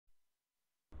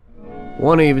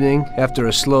One evening, after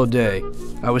a slow day,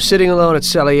 I was sitting alone at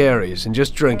Salieri's and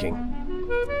just drinking.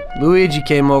 Luigi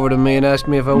came over to me and asked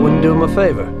me if I wouldn't do him a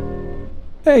favor.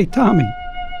 Hey, Tommy.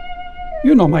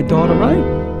 You know my daughter, right?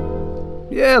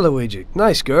 Yeah, Luigi.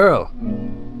 Nice girl.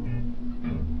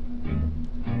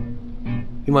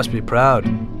 You must be proud.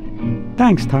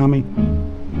 Thanks, Tommy.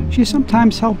 She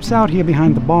sometimes helps out here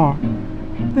behind the bar.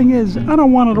 Thing is, I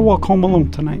don't want her to walk home alone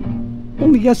tonight.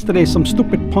 Only yesterday some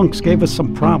stupid punks gave us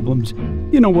some problems.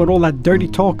 You know, with all that dirty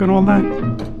talk and all that.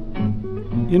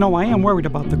 You know, I am worried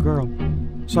about the girl.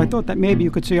 So I thought that maybe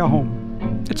you could see her home.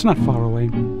 It's not far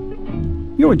away.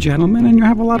 You're a gentleman and you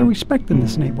have a lot of respect in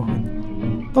this neighborhood.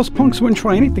 Those punks wouldn't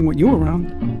try anything with you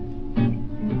around.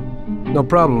 No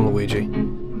problem, Luigi.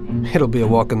 It'll be a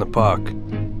walk in the park.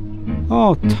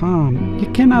 Oh, Tom, you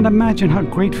cannot imagine how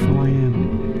grateful I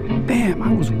am. Damn,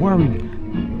 I was worried.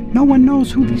 No one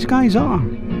knows who these guys are.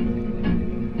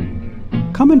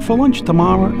 Come in for lunch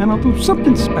tomorrow and I'll do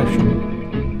something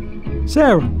special.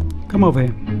 Sarah, come over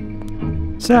here.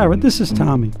 Sarah, this is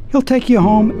Tommy. He'll take you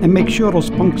home and make sure those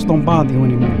punks don't bother you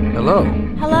anymore. Hello.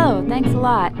 Hello, thanks a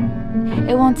lot.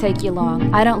 It won't take you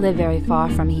long. I don't live very far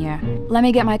from here. Let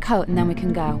me get my coat and then we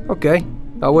can go. Okay,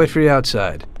 I'll wait for you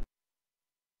outside.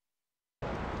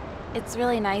 It's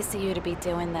really nice of you to be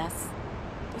doing this.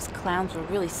 Those clowns were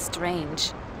really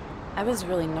strange. I was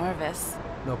really nervous.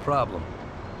 No problem.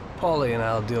 Paulie and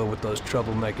I'll deal with those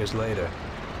troublemakers later.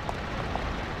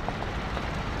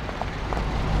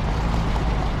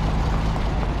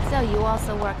 So you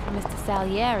also work for Mr.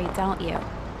 Salieri, don't you?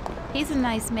 He's a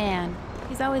nice man.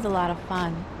 He's always a lot of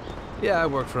fun. Yeah, I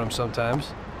work for him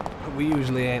sometimes. But we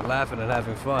usually ain't laughing and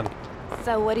having fun.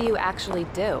 So what do you actually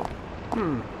do?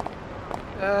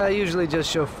 I usually just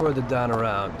chauffeur the Don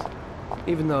around.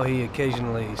 Even though he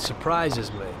occasionally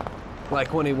surprises me.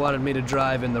 Like when he wanted me to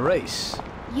drive in the race.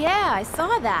 Yeah, I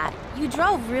saw that. You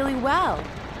drove really well.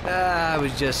 I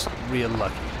was just real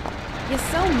lucky. You're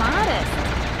so modest.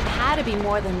 It had to be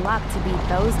more than luck to beat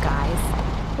those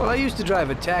guys. Well, I used to drive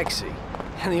a taxi.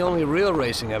 And the only real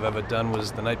racing I've ever done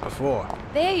was the night before.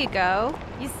 There you go.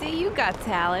 You see, you got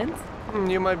talent.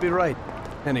 You might be right.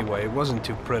 Anyway, it wasn't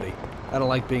too pretty. I don't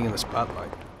like being in the spotlight.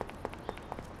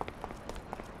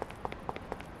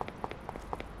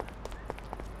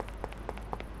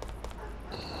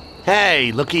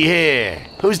 Hey, looky here.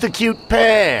 Who's the cute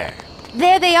pair?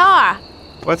 There they are.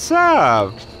 What's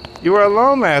up? You were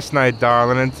alone last night,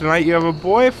 darling, and tonight you have a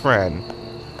boyfriend.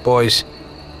 Boys,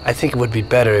 I think it would be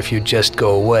better if you'd just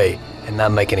go away and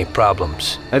not make any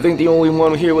problems. I think the only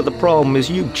one here with a problem is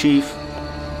you, Chief.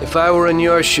 If I were in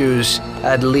your shoes,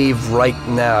 I'd leave right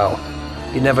now.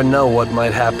 You never know what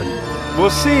might happen.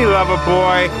 We'll see, lover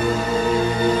boy.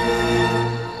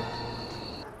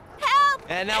 Help!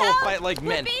 And now Help! we'll fight like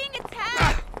men. We're being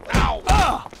attacked! Ow!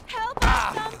 Help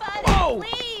us, somebody, Whoa!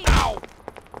 please! Ow!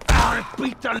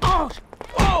 Beat the...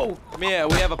 Whoa! Mia,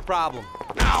 we have a problem.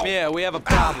 Ow! Mia, we have a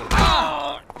problem.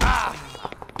 Help!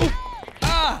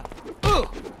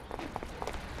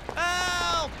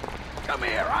 Come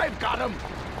here, I've got him.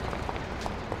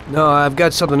 No, I've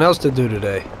got something else to do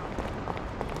today.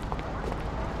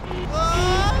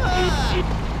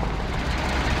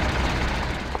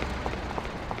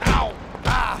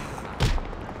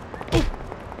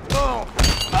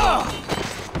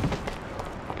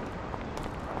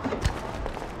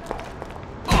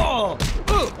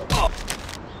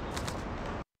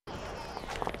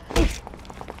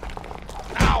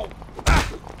 Ow!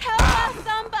 Help us,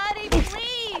 somebody,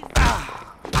 please!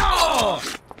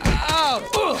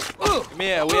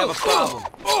 Mia, we have a problem.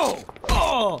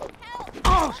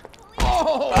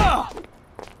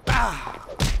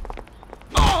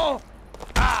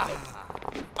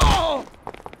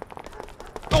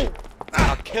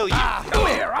 I'll kill you. Come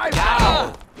here, I've got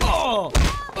him.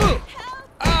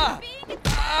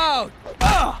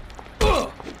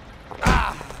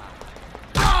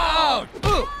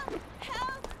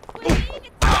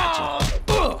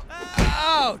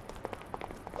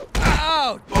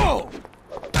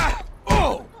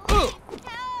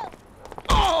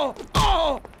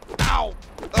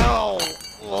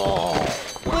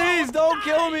 Please don't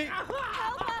kill me.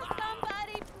 Help us,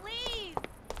 somebody, please!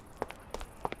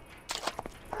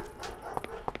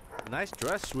 Nice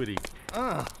dress, sweetie.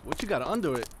 What you got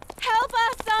under it? Help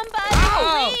us, somebody,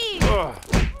 please!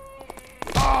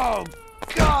 Oh,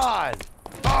 God!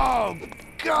 Oh,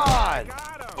 God!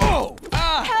 Oh!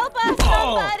 Help us,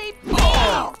 somebody, please!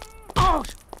 Help! Help!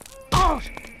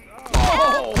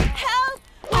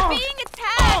 We're being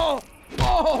attacked!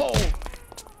 Help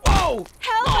us,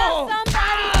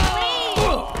 somebody, please!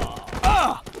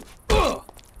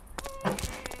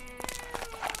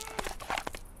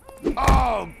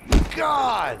 Oh,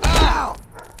 God! Ow!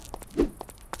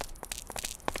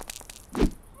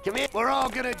 Come here. We're all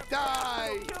gonna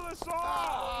die! Kill us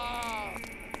all!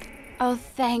 Oh,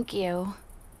 thank you.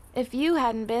 If you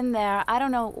hadn't been there, I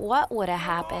don't know what would have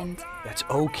happened. That's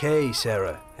okay,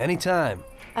 Sarah. Anytime.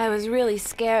 I was really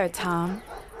scared, Tom.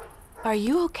 Are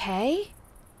you okay?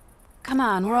 Come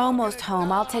on, we're almost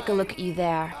home. I'll take a look at you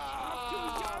there.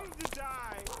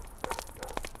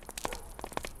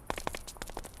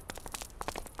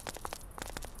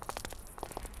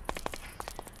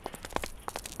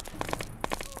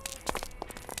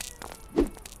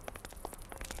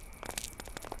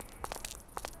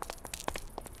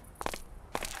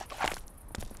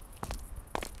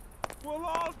 We'll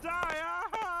all die!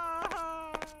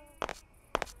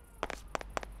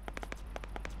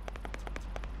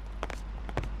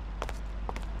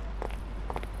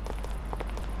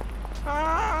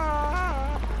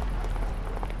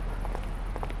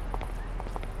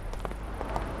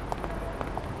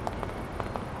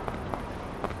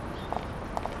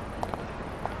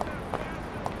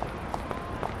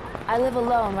 I live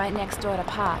alone right next door to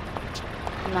Pop.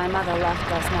 My mother left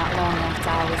us not long after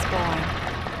I was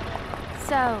born.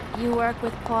 So, you work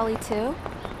with Paulie too?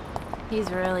 He's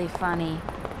really funny.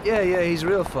 Yeah, he's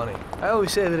real funny. I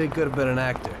always say that he could have been an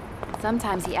actor.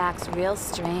 Sometimes he acts real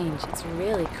strange. It's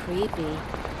really creepy.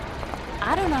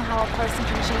 I don't know how a person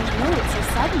can change moods so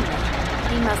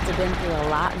suddenly. He must have been through a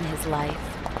lot in his life.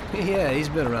 Yeah, he's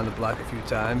been around the block a few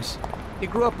times. He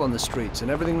grew up on the streets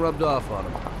and everything rubbed off on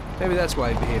him. Maybe that's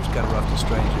why he behaves kind of rough to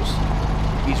strangers.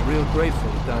 He's real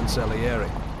grateful to Don Salieri.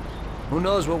 Who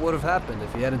knows what would have happened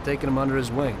if he hadn't taken him under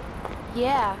his wing.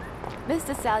 Yeah,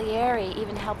 Mr. Salieri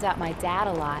even helped out my dad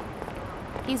a lot.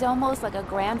 He's almost like a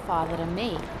grandfather to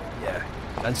me. Yeah,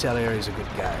 Don Salieri's a good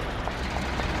guy.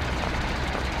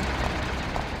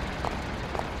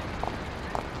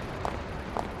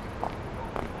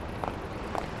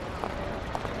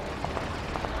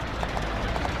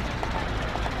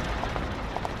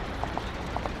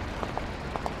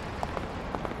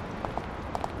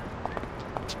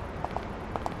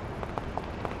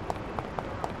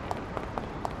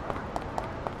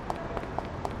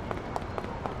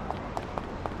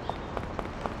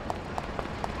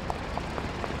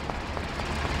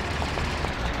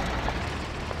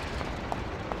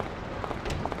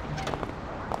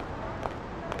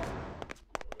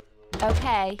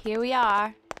 Okay, here we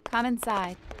are. Come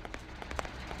inside.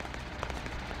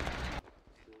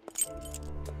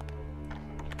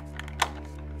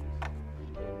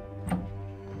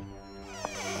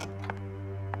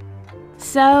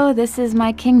 So, this is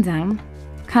my kingdom.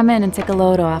 Come in and take a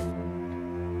load off.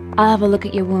 I'll have a look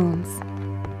at your wounds.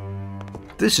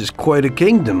 This is quite a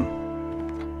kingdom.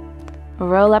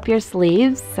 Roll up your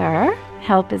sleeves, sir.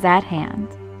 Help is at hand.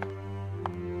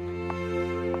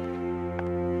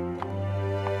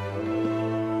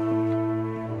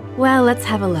 Well, let's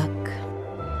have a look.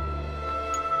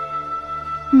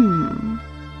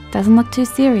 Doesn't look too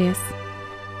serious.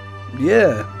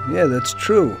 Yeah, that's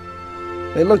true.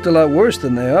 They looked a lot worse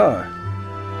than they are.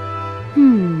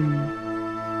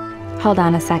 Hold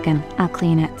on a second. I'll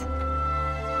clean it.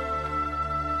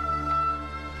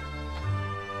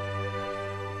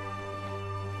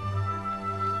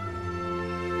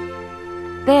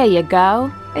 There you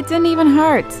go. It didn't even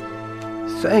hurt.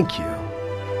 Thank you.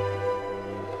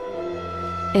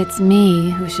 It's me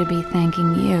who should be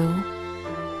thanking you.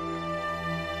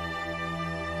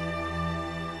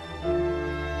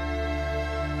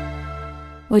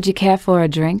 Would you care for a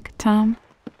drink, Tom?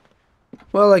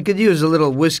 Well, I could use a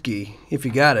little whiskey, if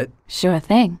you got it. Sure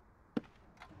thing.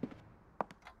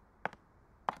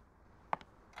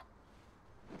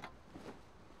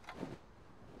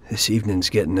 This evening's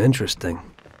getting interesting.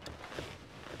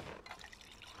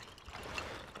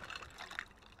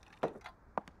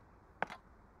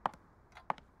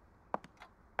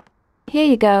 Here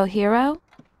you go, hero.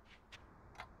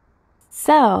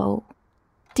 So,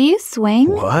 do you swing?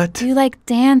 What? Do you like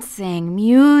dancing,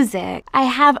 music? I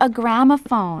have a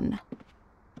gramophone.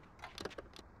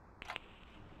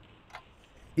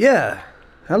 Yeah,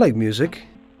 I like music.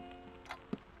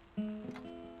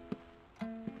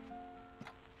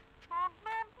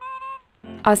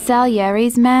 Are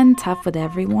Salieri's men tough with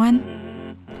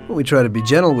everyone? We try to be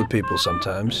gentle with people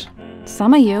sometimes,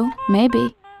 Some of you,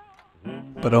 maybe.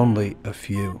 but only a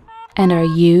few. And are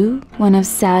you one of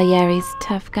Salieri's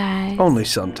tough guys? Only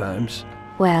sometimes.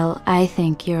 Well, I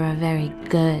think you're a very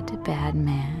good bad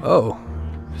man. Oh,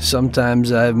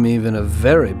 sometimes I'm even a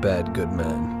very bad good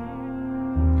man.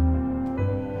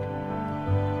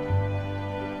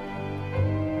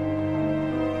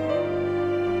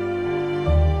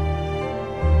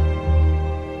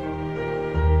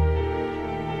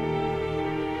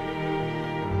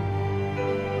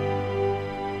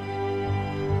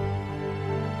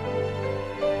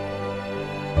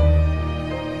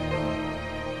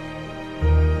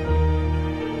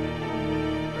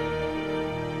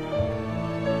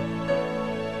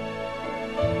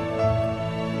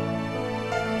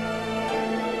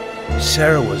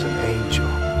 Sarah was an angel.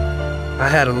 I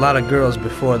had a lot of girls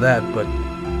before that, but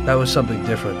that was something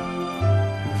different.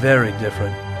 Very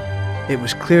different. It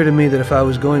was clear to me that if I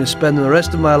was going to spend the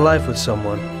rest of my life with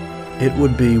someone, it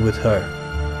would be with her.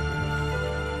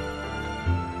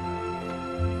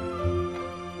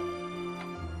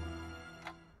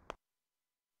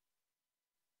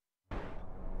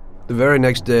 The very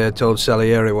next day I told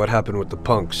Salieri what happened with the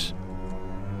punks.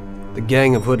 The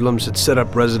gang of hoodlums had set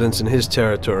up residence in his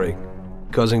territory,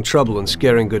 causing trouble and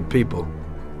scaring good people.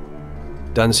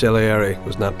 Don Salieri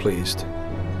was not pleased.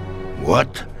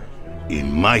 What?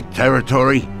 In my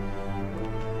territory?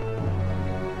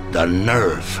 The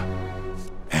nerve.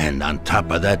 And on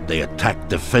top of that, they attacked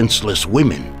defenseless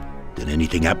women. Did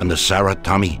anything happen to Sarah,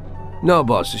 Tommy? No,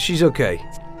 boss, she's okay.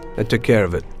 I took care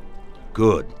of it.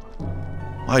 Good.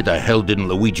 Why the hell didn't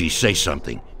Luigi say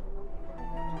something?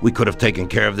 We could have taken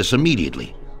care of this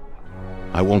immediately.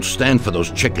 I won't stand for those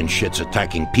chicken shits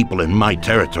attacking people in my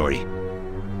territory.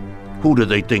 Who do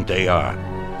they think they are?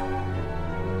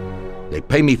 They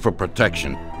pay me for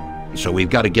protection, so we've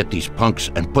got to get these punks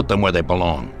and put them where they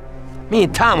belong. Me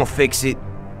and Tom will fix it.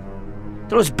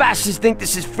 Do those bastards think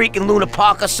this is freaking Luna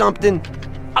Park or something?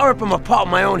 I'll rip them apart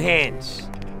with my own hands.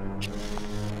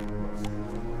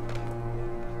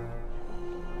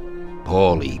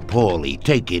 Paulie,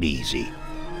 take it easy.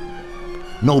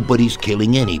 Nobody's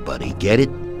killing anybody, get it?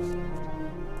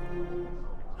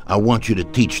 I want you to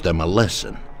teach them a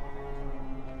lesson.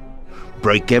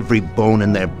 Break every bone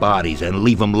in their bodies and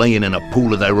leave them laying in a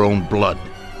pool of their own blood.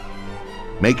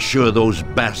 Make sure those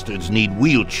bastards need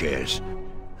wheelchairs.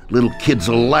 Little kids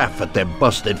will laugh at their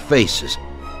busted faces.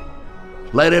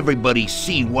 Let everybody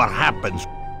see what happens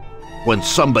when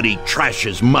somebody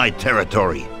trashes my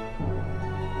territory.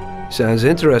 Sounds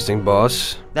interesting,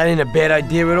 boss. That ain't a bad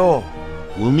idea at all.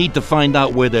 We'll need to find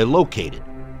out where they're located.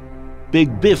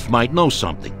 Big Biff might know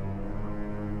something.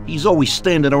 He's always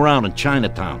standing around in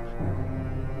Chinatown.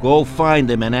 Go find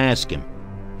him and ask him.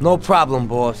 No problem,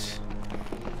 boss.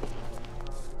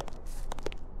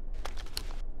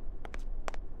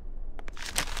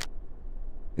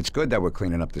 It's good that we're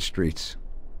cleaning up the streets.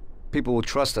 People will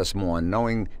trust us more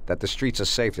knowing that the streets are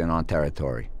safe in our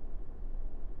territory.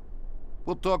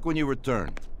 We'll talk when you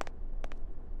return.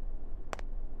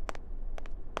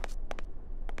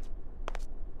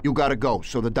 You gotta go,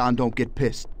 so the Don don't get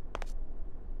pissed.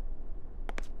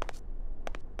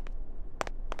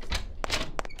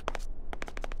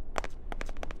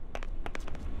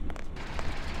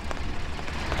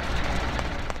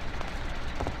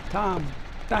 Tom,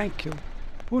 thank you.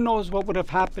 Who knows what would have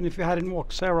happened if you hadn't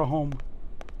walked Sarah home.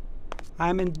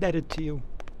 I'm indebted to you.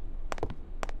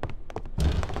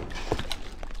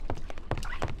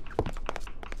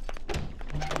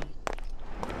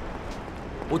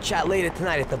 We'll chat later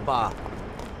tonight at the bar.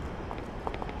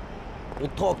 We'll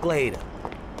talk later.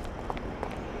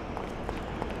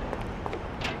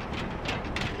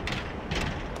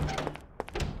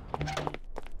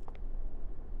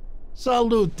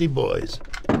 Salute, boys.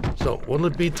 So, what'll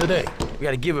it be today? We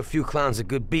gotta give a few clowns a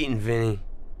good beating, Vinny.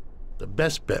 The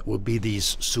best bet would be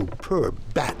these superb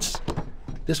bats.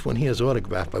 This one here is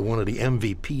autographed by one of the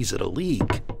MVPs of the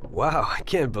league. Wow, I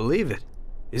can't believe it.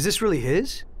 Is this really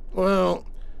his? Well,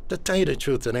 to tell you the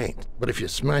truth, it ain't. But if you're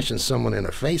smashing someone in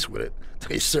the face with it,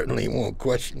 they certainly won't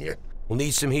question you. We'll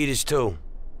need some heaters, too.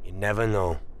 You never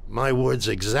know. My words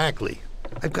exactly.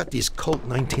 I've got these Colt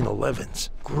 1911s.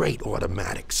 Great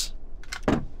automatics.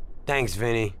 Thanks,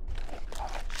 Vinny.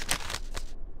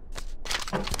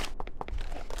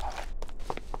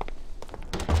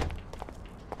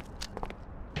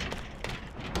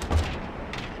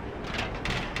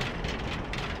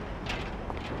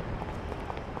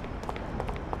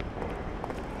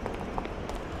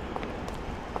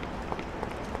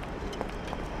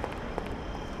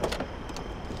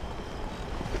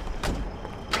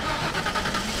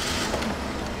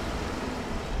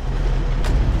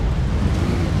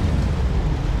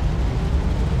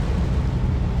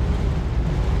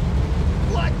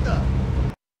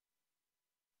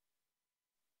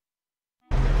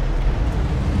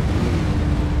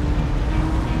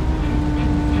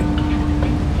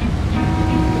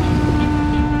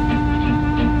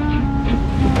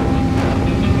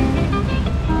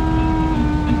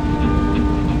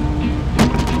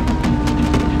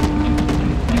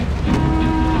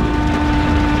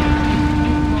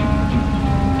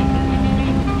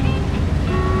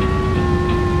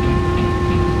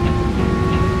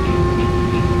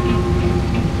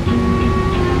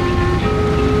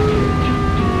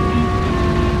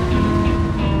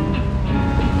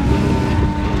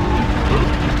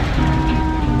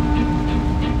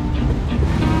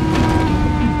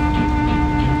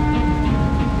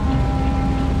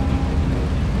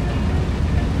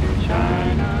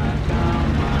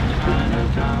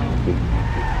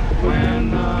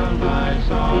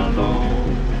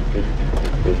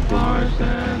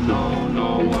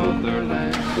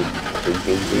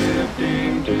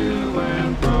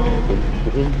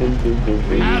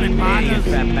 Hey, you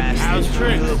fat bastard. How's Give me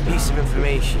tricks? a little piece of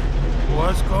information.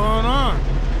 What's going on?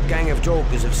 A gang of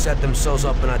jokers have set themselves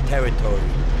up in our territory.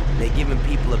 They're giving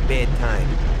people a bad time.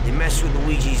 They messed with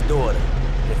Luigi's daughter.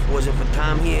 And if it wasn't for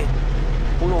Tom here,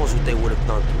 who knows what they would have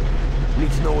done to him. We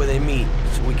need to know where they meet,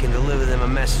 so we can deliver them a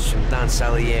message from Don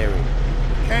Salieri.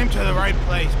 Came to the right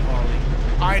place,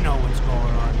 Paulie. I know what's going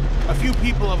on. A few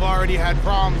people have already had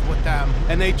problems with them,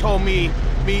 and they told me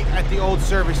meet at the old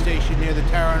service station near the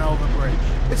Terranova Bridge.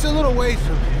 It's a little ways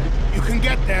from here. You can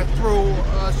get there through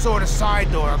a sort of side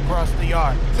door across the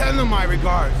yard. Send them my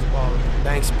regards, Paulie.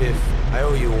 Thanks, Biff. I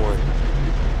owe you one.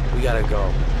 We gotta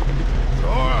go.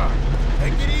 Sure.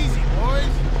 Take it easy,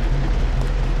 boys.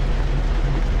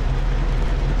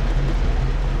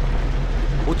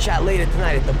 We'll chat later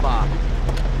tonight at the bar.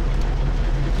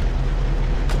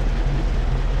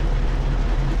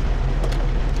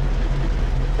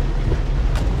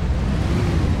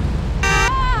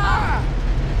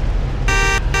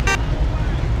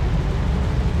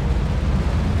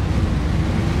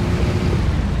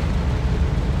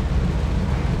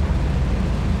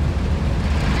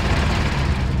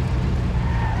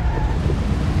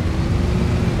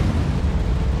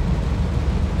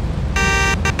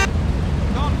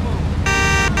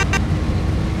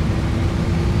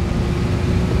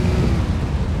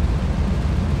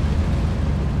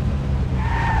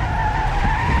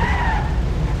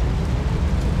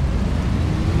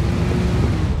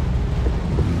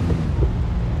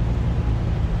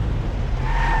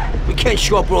 Can't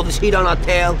show up with all this heat on our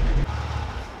tail.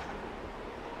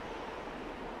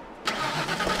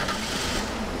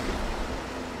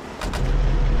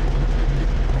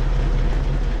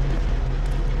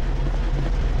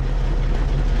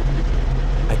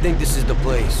 I think this is the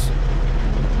place.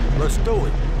 Let's do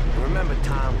it. And remember,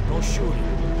 Tom, no shooting.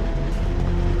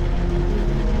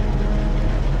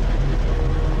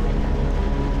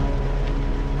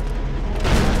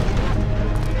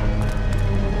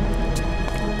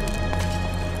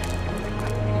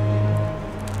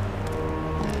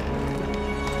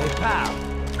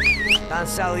 Don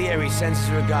Salieri sends his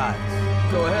regards.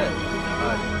 Go ahead.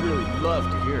 I'd really love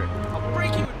to hear it. I'll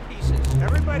break you in pieces.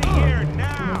 Everybody here,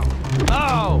 now!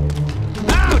 Oh!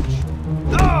 Ouch!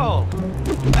 Oh!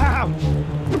 Ouch!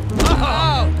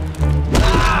 Oh!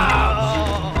 Ouch!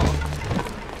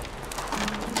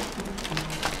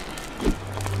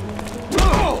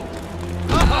 Oh!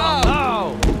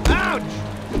 Oh! Ouch!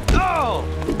 Oh!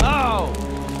 Oh!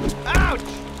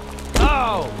 Ouch!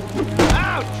 Oh!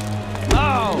 Ouch!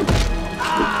 Oh!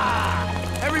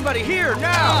 Ah! Everybody here,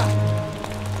 now!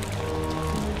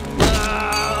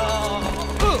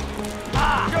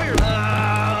 Show your...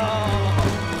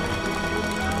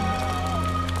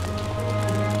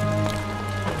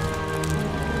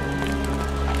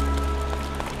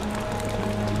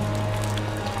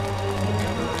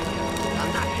 I'll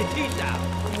knock your teeth out.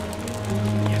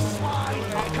 You swine!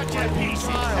 I'll cut you to pieces.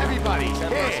 Everybody,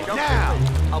 here, now!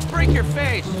 I'll break your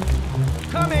face.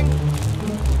 Coming!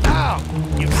 Ow!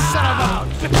 You son of a...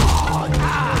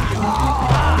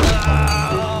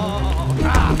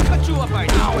 I'll cut you up, I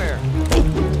swear.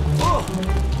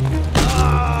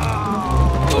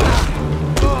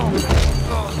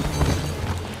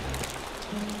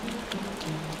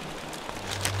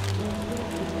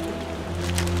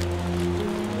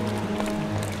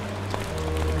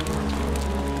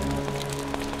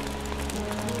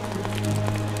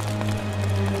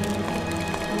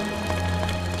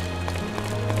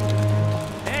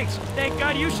 Thank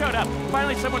God you showed up.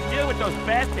 Finally someone to deal with those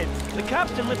bastards. The cops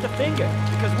didn't lift a finger,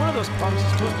 because one of those punks is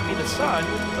supposed to be the son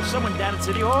of someone down at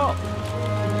City Hall.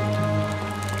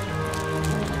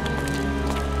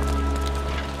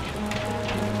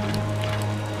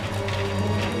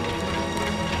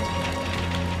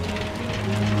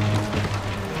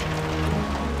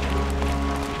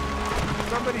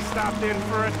 Somebody stopped in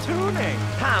for a tuning.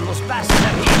 Tom, those bastards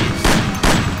have heaters.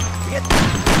 Forget...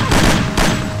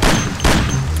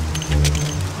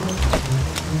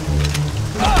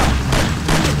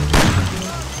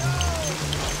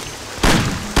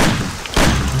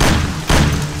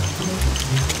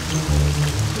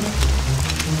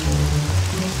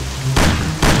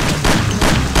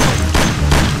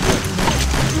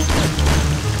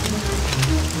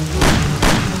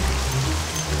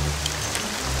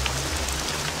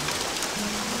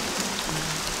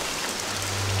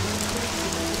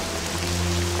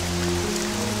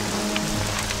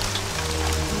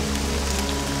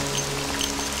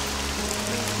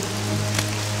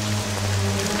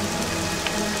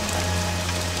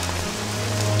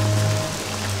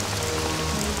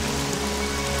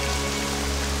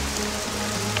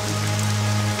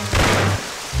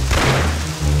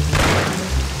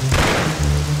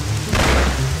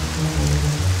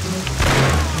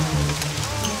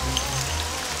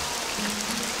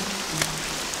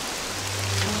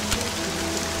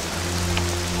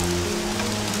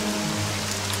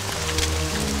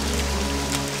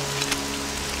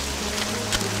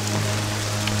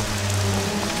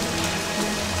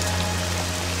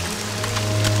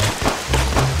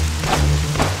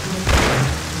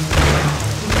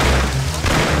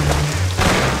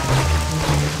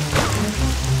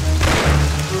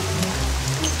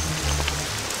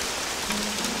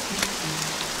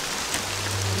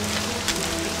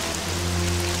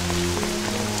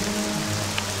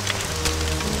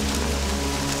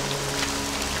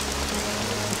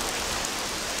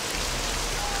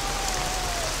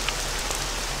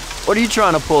 What are you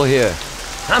trying to pull here?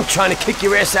 I'm trying to kick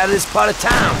your ass out of this part of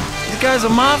town. These guys are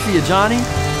Mafia, Johnny.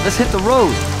 Let's hit the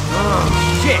road. Oh,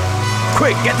 shit.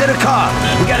 Quick, get to the car.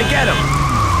 We gotta get him.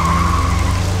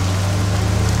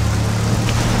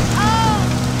 Oh,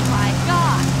 my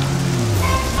God.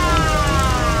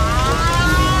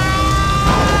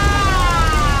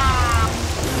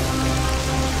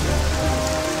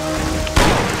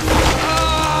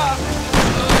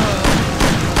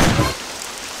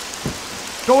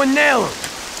 Go and nail him.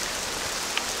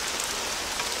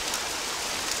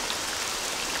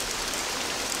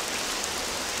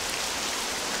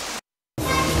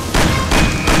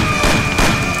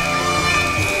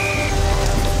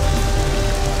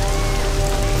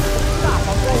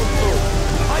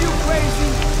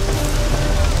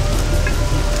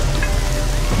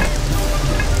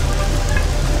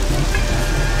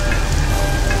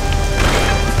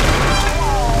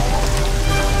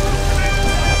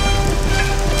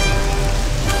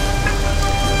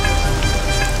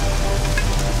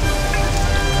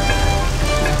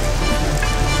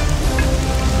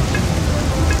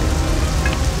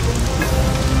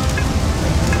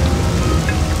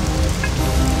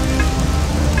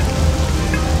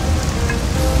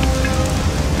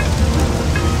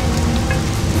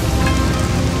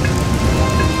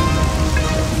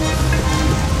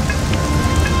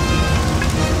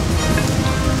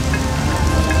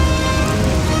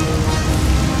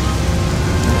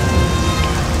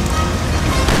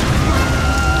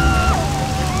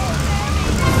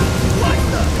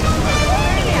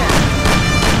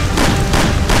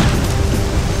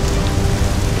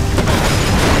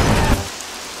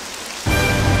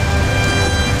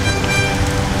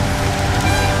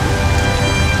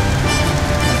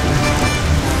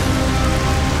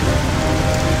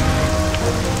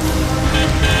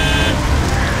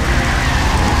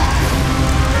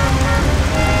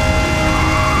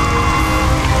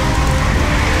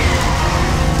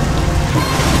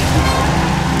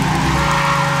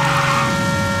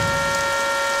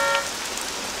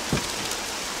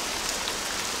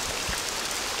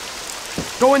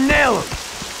 Go and nail him!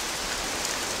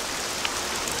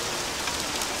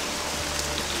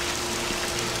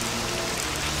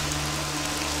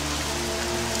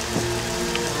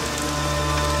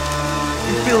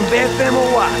 You feeling bad, fam, or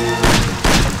what?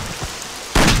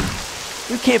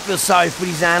 You can't feel sorry for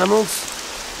these animals.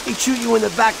 He'd shoot you in the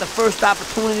back the first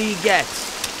opportunity he gets.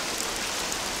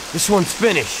 This one's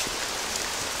finished.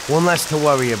 One less to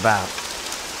worry about.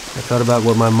 I thought about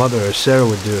what my mother or Sarah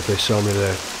would do if they saw me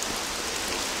there.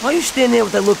 Why are you standing there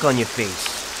with that look on your face?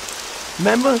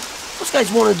 Remember? Those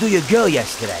guys wanted to do your girl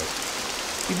yesterday.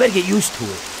 You better get used to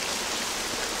it.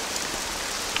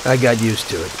 I got used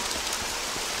to it.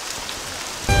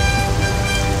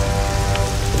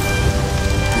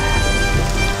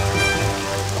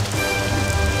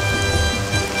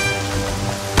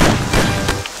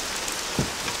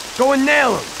 Go and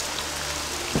nail him!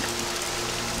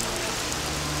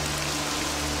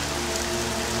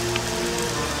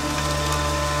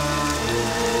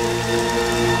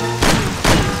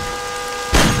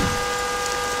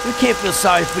 You can't feel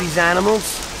sorry for these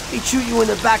animals. He'd shoot you in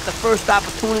the back the first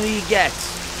opportunity he gets.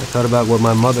 I thought about what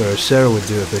my mother or Sarah would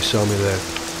do if they saw me there.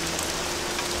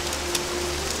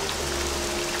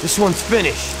 This one's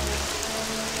finished.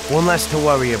 One less to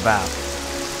worry about.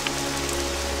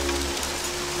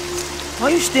 Why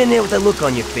are you standing there with that look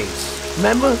on your face?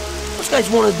 Remember? Those guys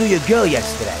wanted to do your girl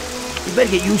yesterday. You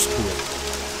better get used to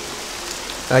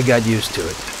it. I got used to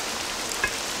it.